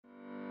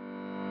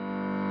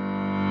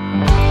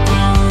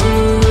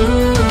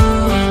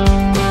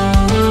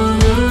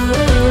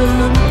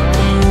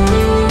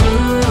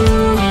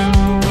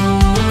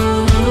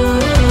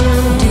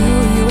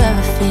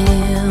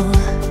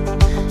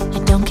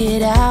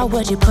about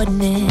what you're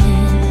putting in.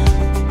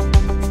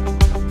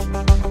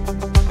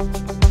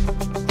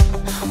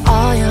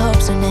 All your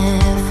hopes and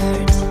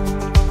efforts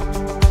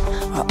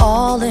are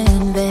all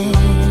in vain.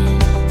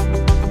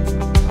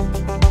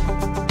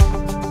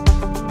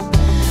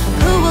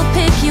 Who will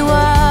pick you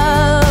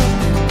up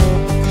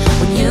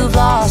when you've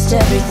lost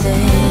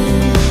everything?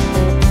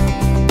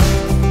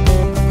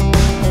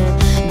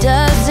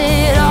 Does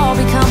it all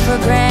become for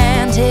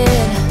granted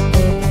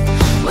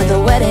with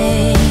a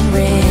wedding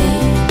ring?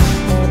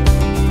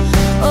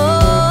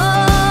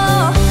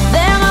 Oh,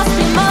 there must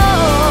be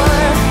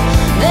more.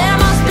 There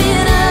must be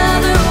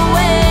another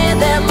way.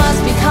 There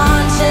must be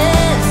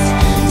conscience.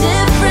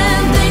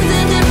 Different things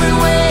in different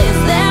ways.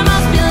 There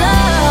must be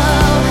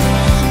love.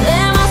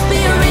 There must be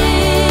a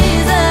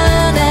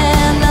reason.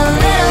 And a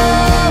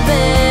little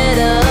bit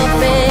of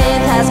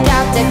faith has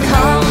got to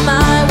come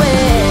my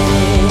way.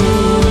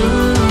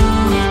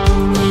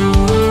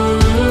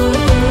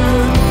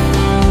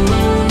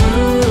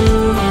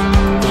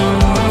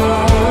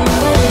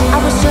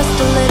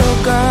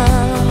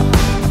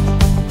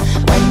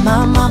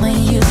 My mama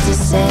used to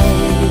say,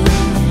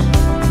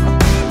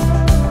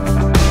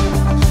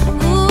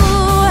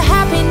 ooh,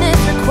 happiness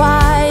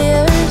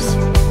requires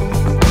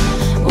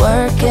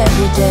work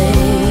every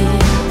day.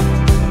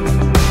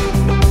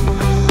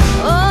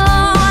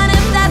 Oh, and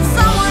if that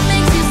someone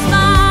makes you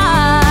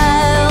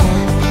smile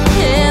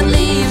and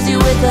leaves you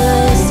with a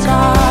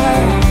scar,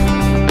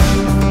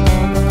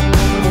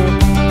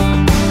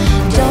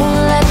 don't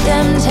let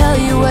them tell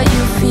you what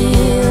you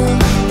feel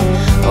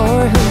or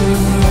who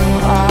you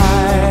are.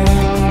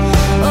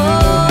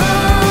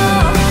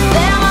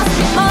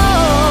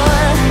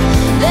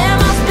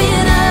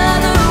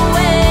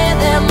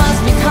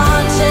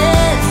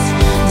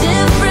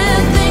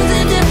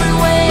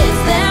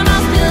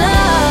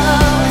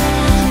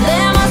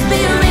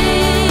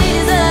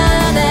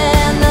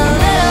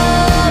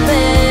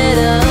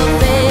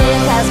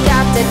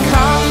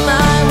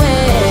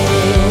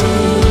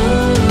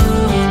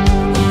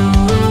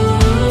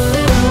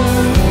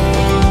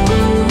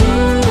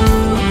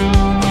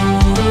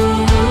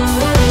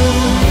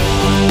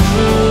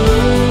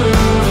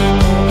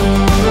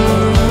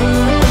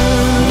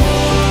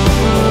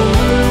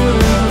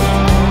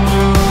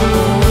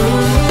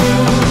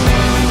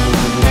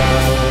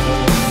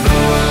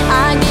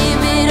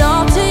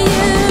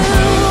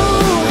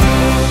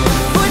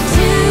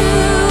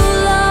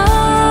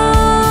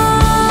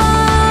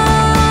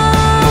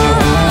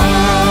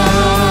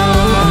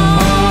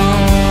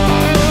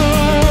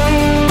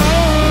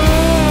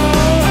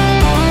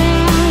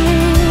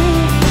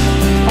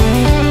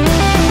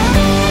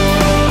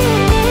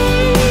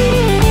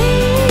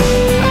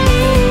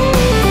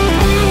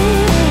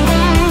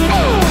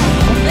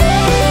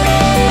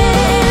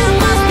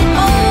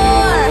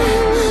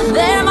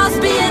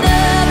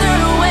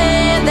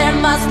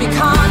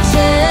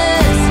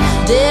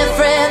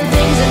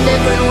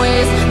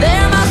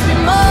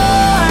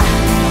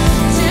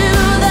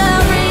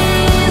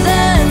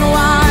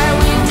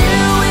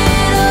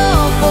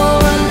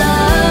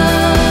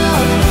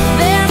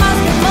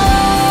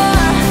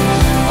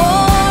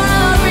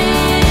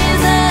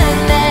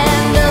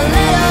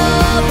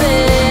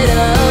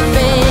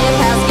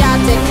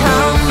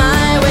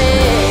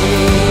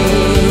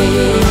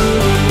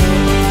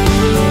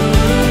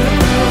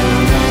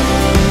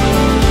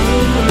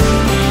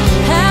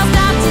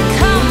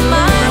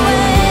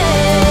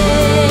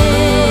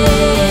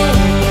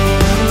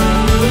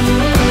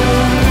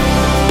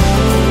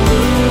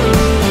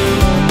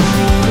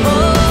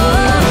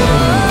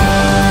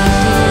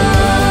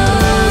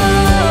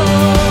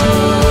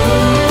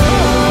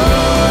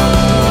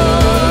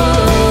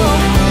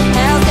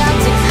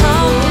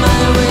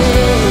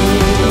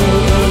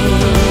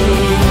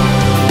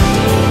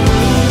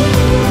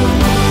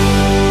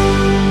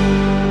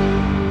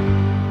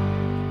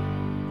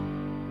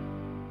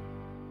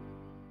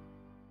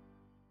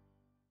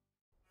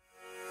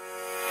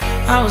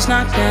 I was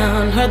knocked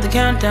down, heard the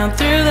countdown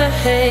through the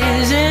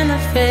haze, in the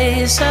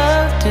face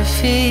of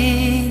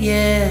defeat,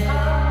 yeah.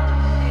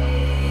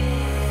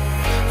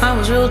 I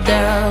was ruled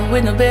out,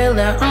 with no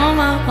bailout, on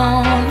my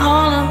own,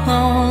 all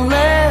alone,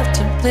 left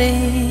to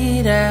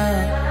bleed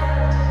out.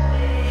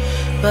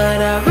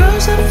 But I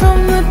rose up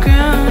from the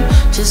ground,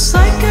 just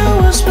like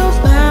I was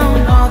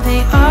spellbound. All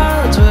the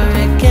odds were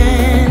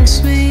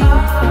against me,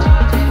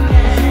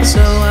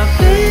 so I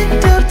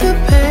picked up the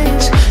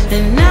pace,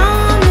 and now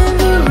I'm in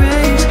the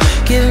race.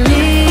 Give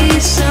me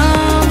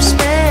some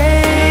space.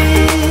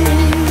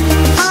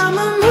 I'm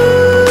a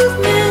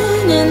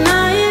movement and I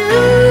ain't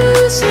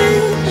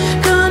losing.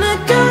 Gonna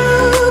go,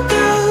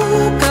 go,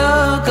 go,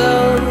 go.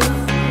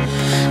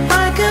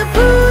 Like a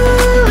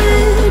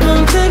bullet,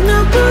 won't take no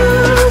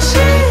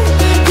bullshit.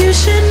 You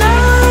should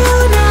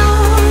know, no,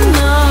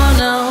 no,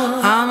 no.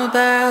 I'm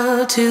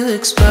about to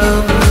explode.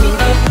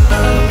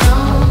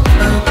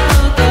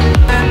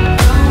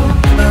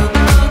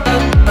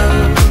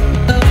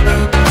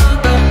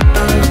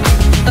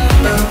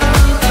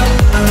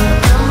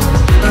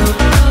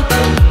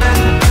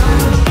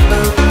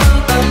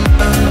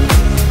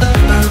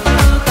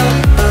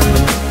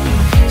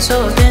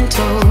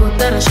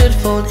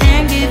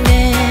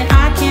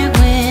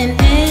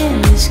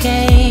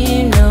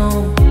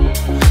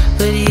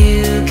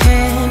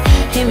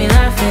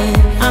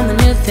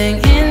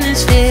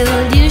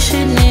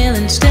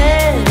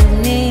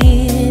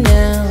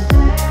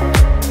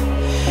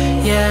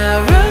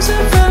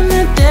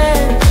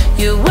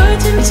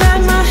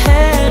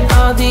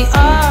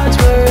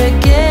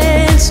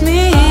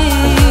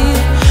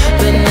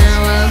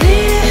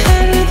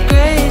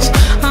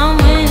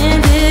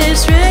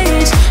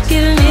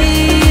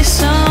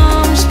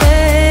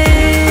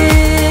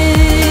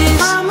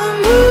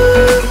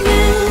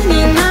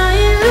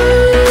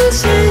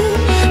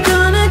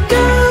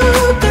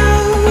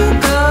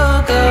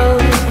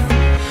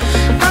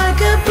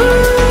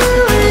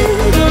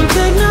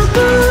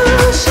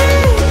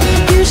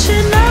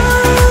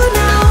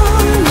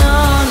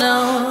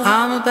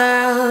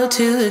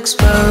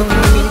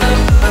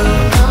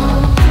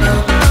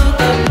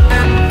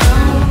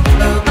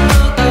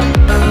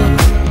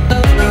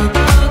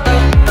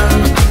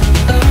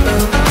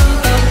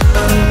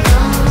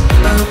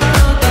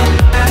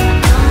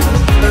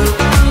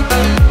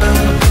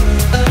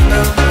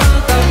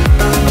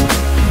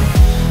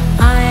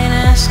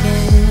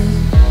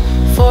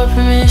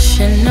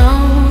 should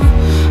know.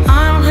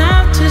 I don't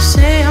have to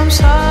say I'm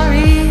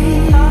sorry.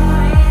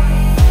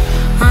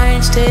 I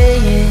ain't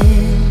staying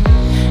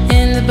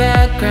in the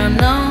background,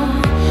 no,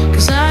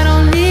 'cause I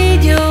don't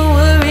need your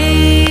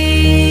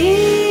worry.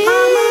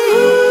 I'm a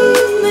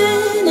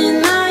movement and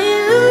I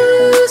ain't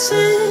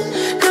losing.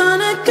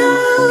 Gonna go,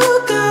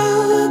 go,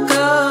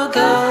 go,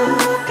 go.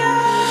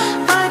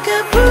 Like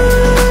a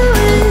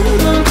bullet,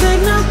 won't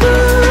take no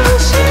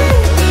bullshit.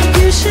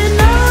 You should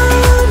know,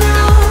 no,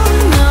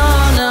 no,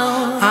 no.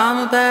 I'm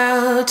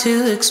about to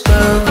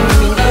explode.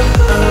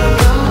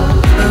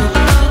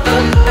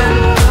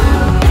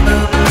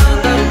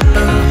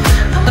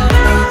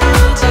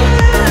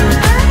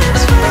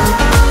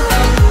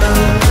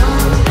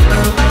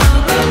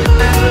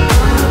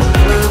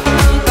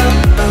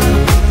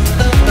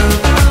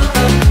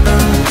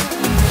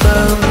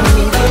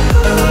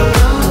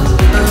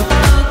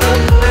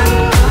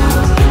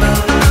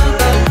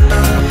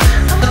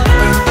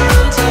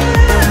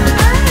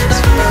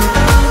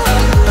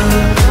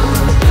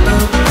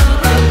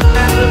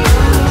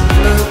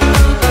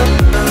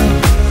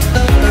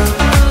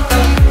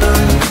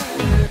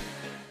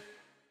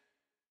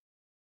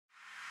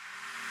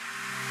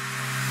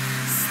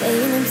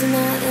 Staying up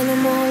tonight and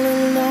I'm all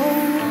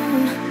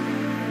alone.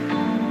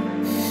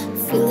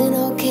 Feeling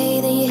okay,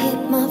 then you hit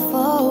my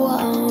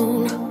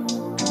phone.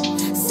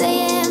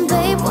 Saying,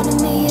 babe, wanna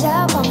meet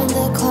up. I'm in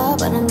the club,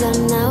 but I'm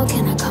done now.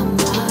 Can I come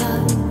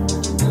up?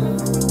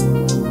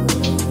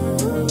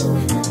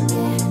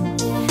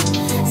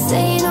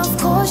 Saying, of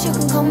course you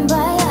can come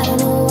by. I don't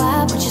know why,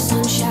 but you're so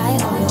shy.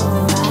 Oh, you're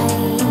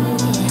alright.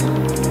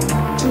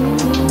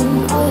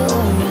 Oh, you're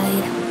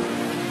alright.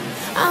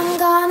 I'm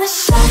gonna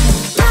shut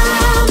my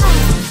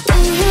mouth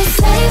when you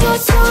say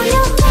what's on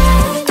your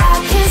mind. I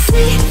can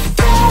see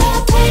the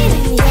pain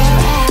in your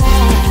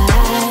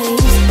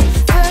eyes.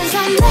 'Cause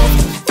I'm left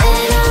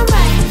and I'm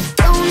right.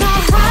 Don't know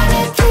how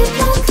to keep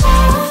my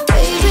calm.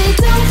 Baby,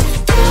 don't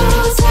you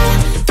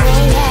tell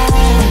your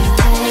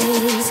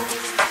lies.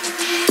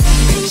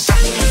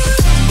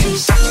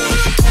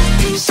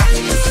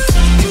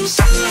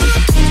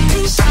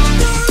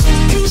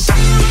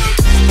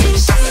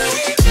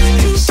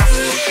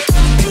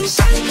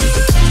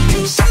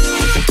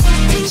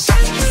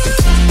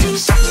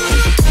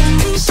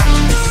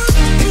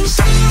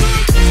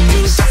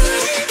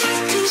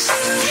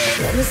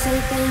 Let me say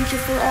thank you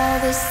for all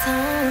this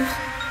time,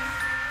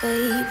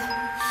 babe.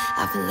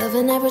 I've been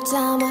loving every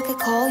time I could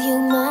call you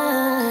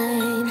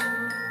mine.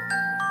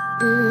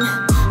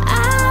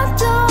 I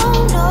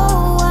don't know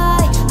why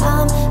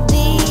I'm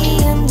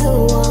being the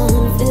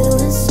one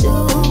feeling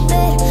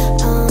stupid.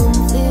 I'm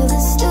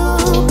feeling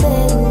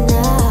stupid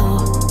now.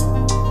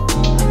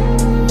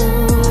 No.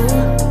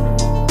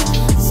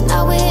 So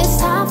now it's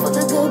time for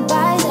the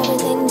goodbyes.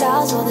 Everything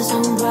dies while the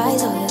sun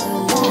rises. Oh, you're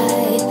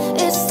alive.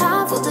 It's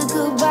time for the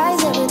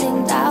goodbyes. Everything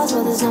dies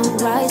while the sun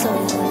rises. Oh,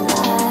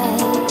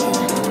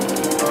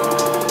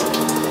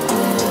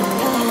 you're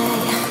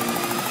alive.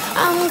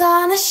 I'm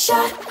gonna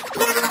shut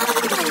my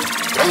mouth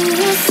when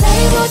you say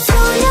what's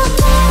on your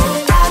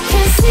mind. I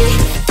can see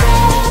the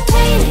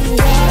pain in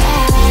your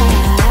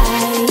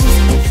eyes.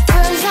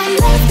 'Cause I'm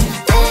left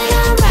and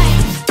I'm right.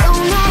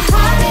 Don't know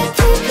how to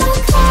keep my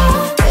calm.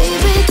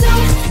 Baby,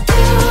 don't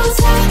you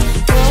tell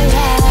your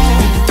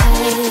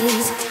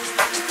lies.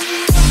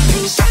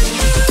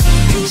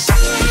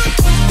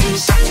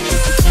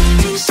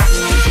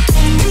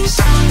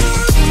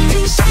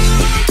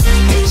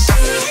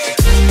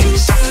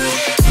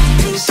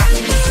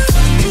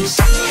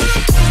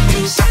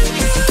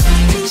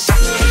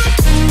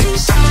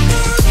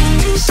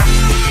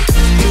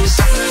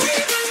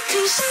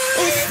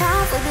 It's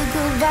time for the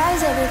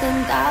goodbyes. Everything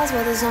dies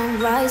while the sun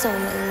rises. Oh,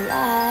 you're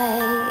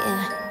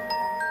alive.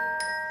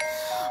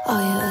 Oh,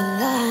 you're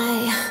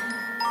alive.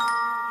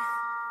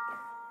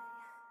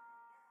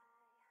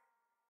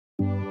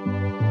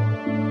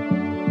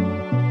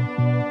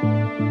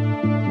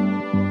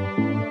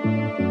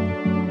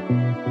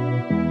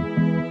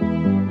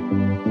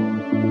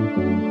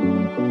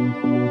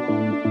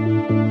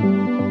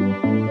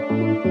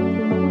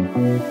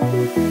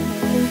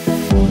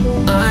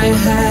 I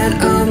had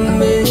a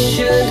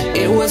mission,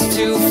 it was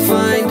to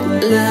find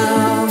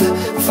love,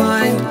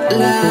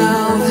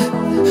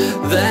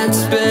 that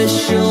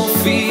special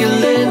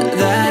feeling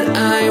that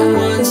I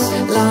once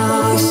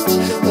lost.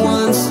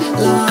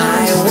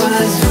 I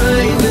was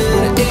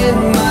driving in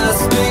my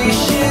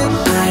spaceship,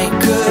 I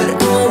could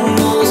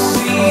almost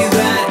see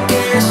that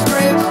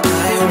airstrip.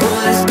 I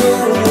was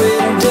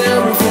going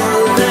down for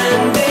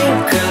landing,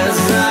 'cause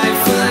I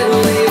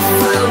finally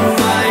found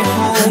my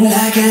home. I'm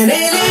like an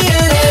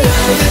alien in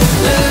love,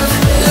 love,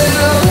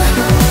 love.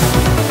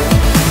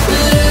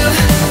 Love,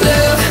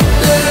 love,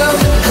 love.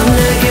 I'm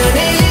like an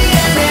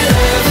alien in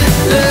love,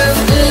 love,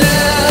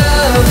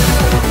 love.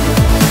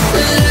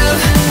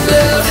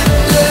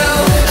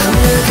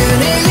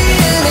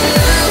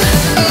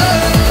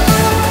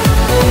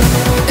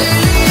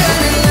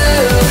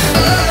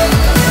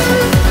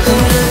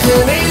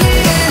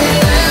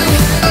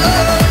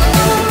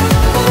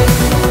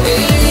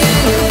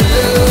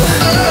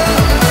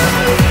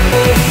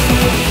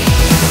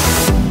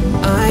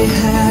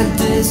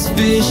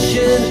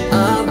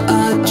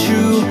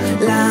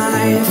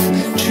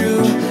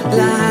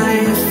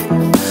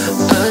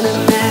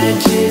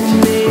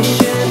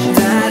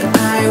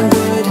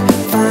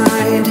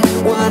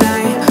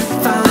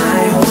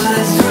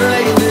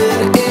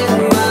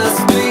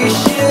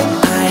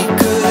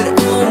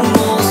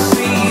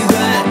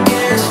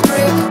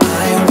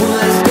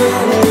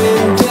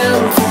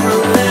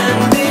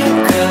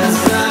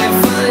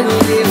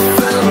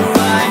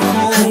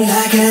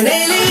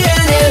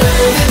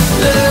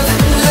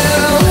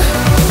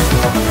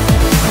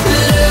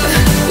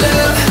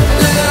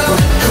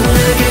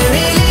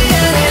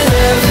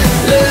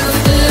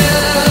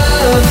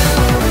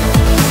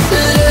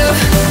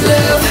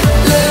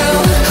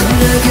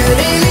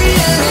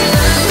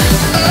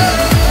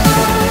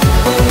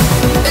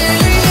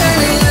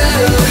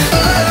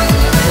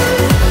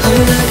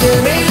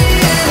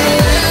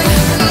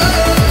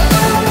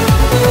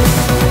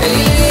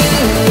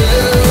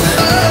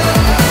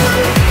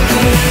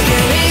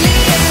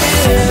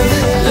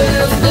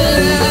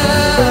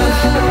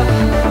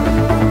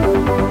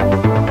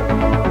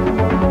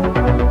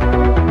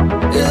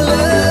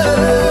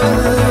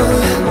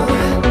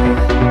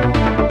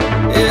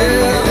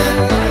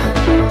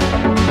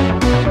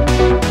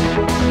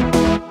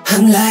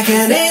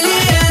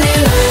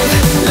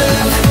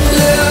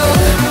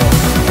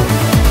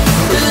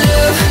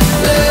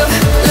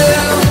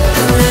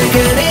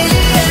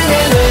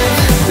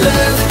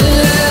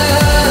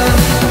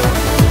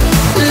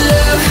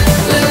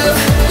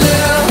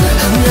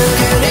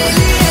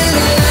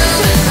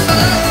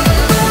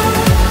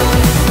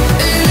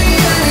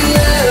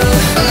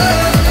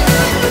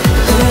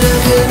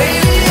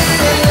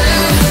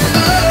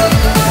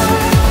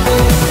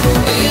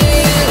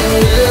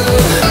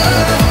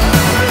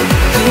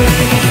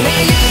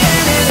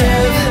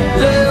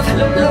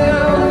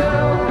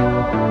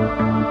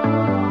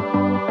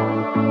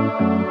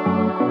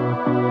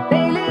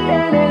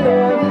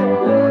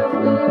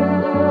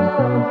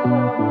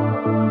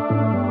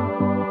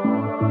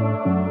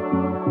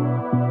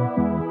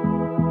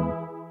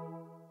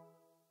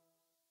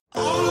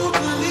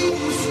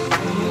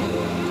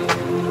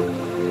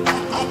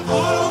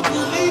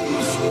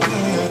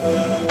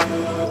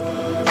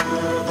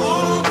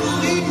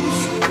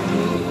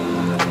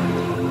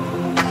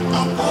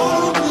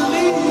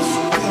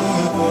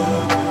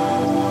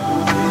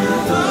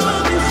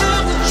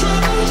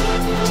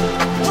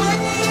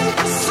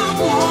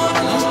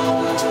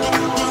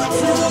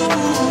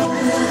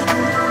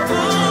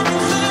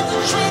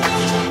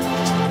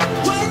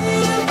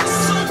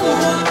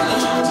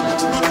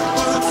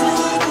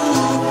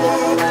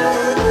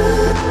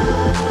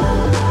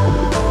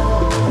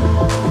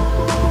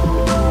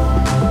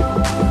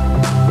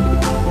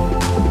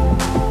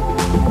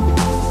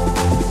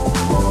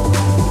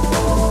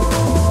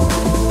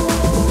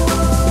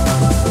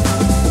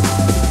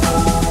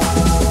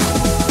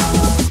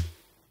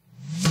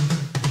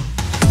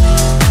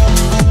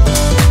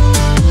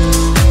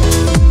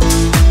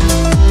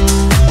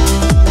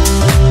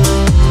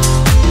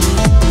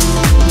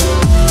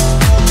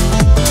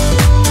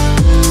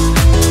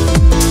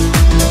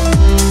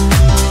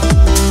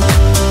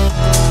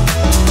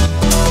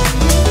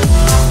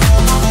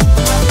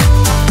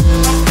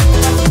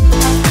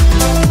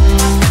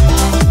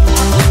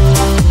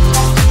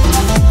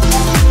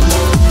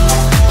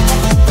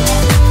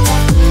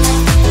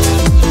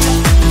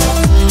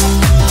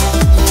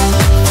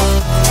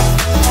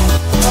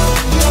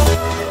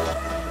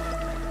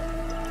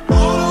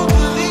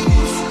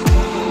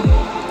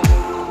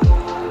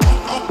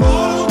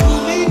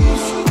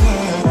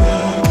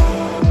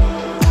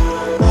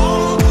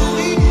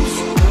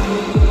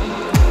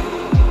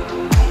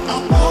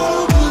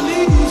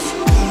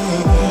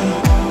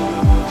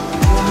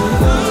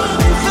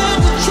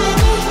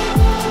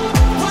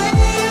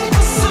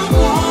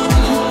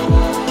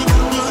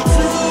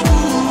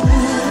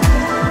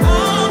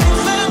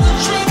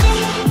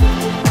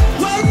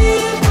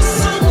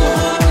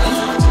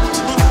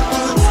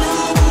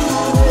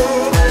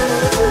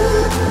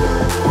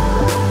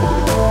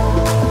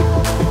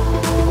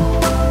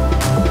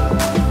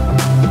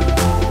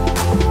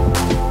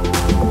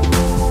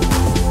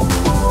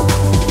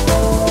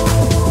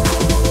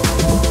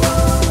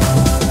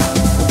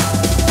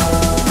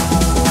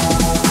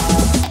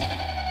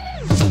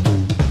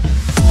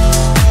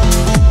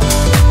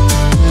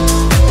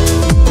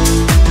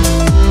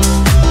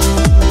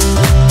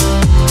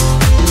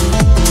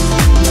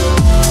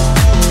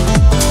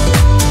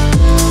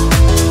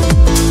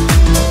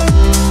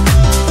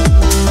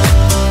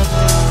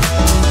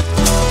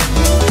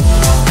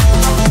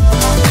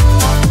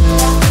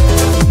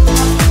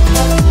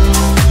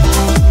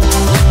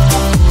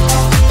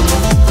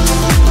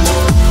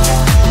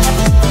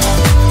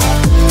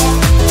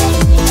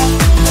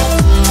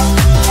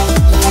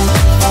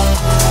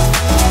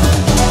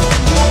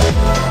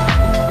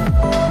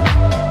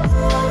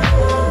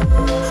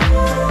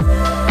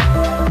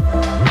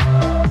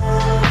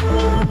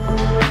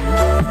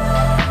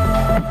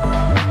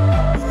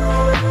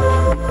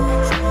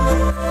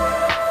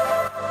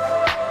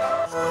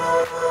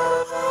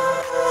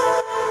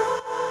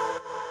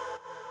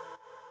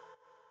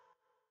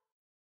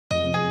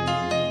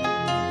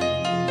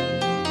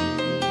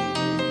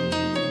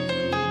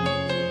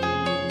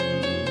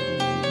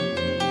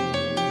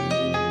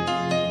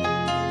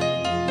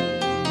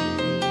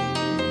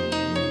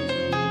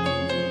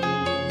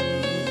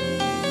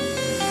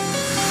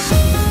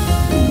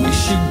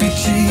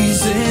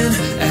 chasing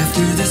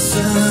after the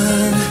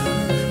sun.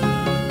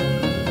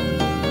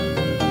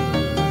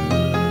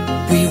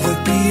 We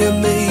would be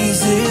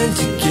amazing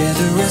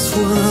together as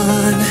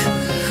one.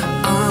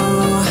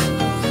 Oh,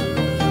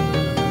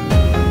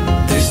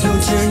 there's no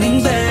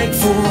turning back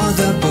for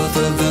the both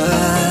of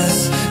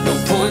us. No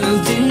point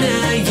of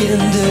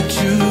denying the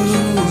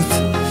truth.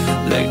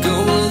 Let go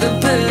of the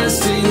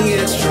past and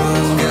get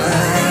stronger.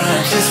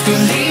 Just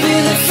believe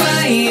in the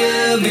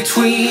fire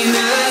between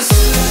us.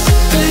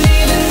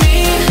 Believe in me,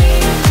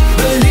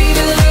 believe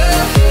in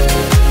love.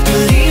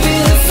 Believe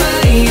in the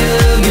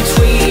fire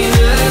between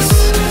us,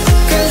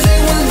 'cause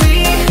it will be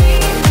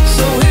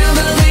so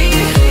heavenly.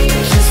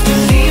 Just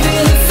believe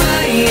in the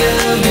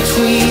fire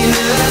between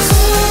us.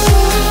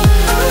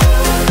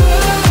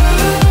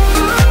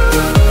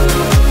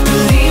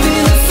 Believe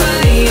in the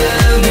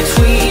fire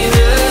between us.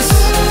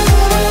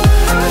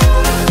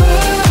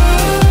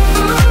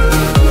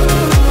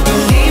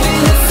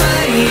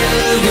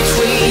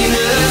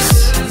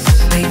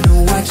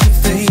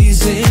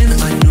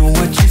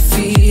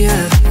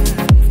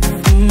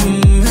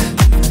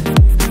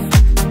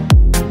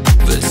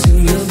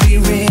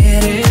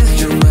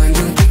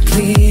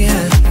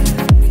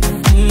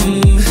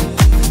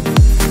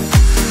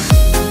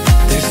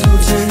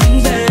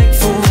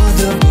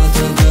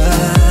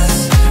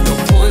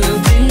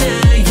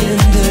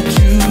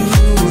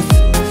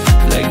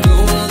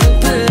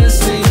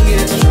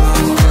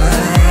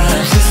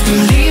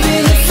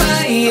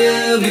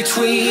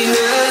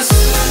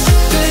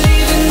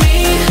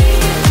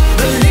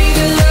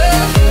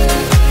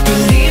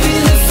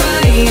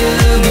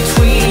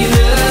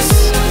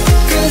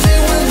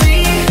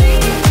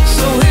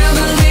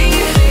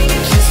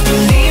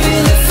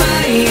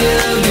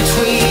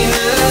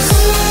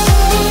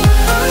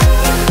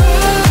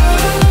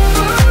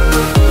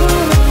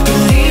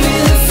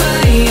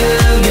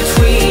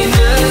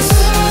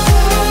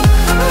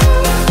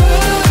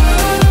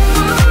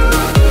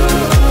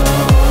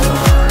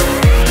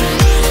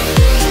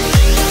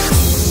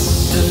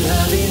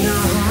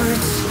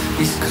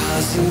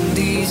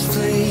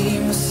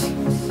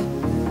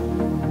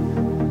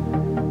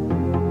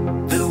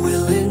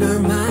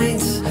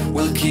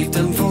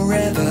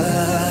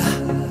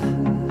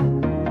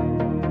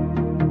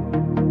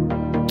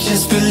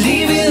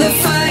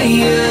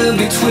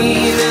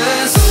 between us.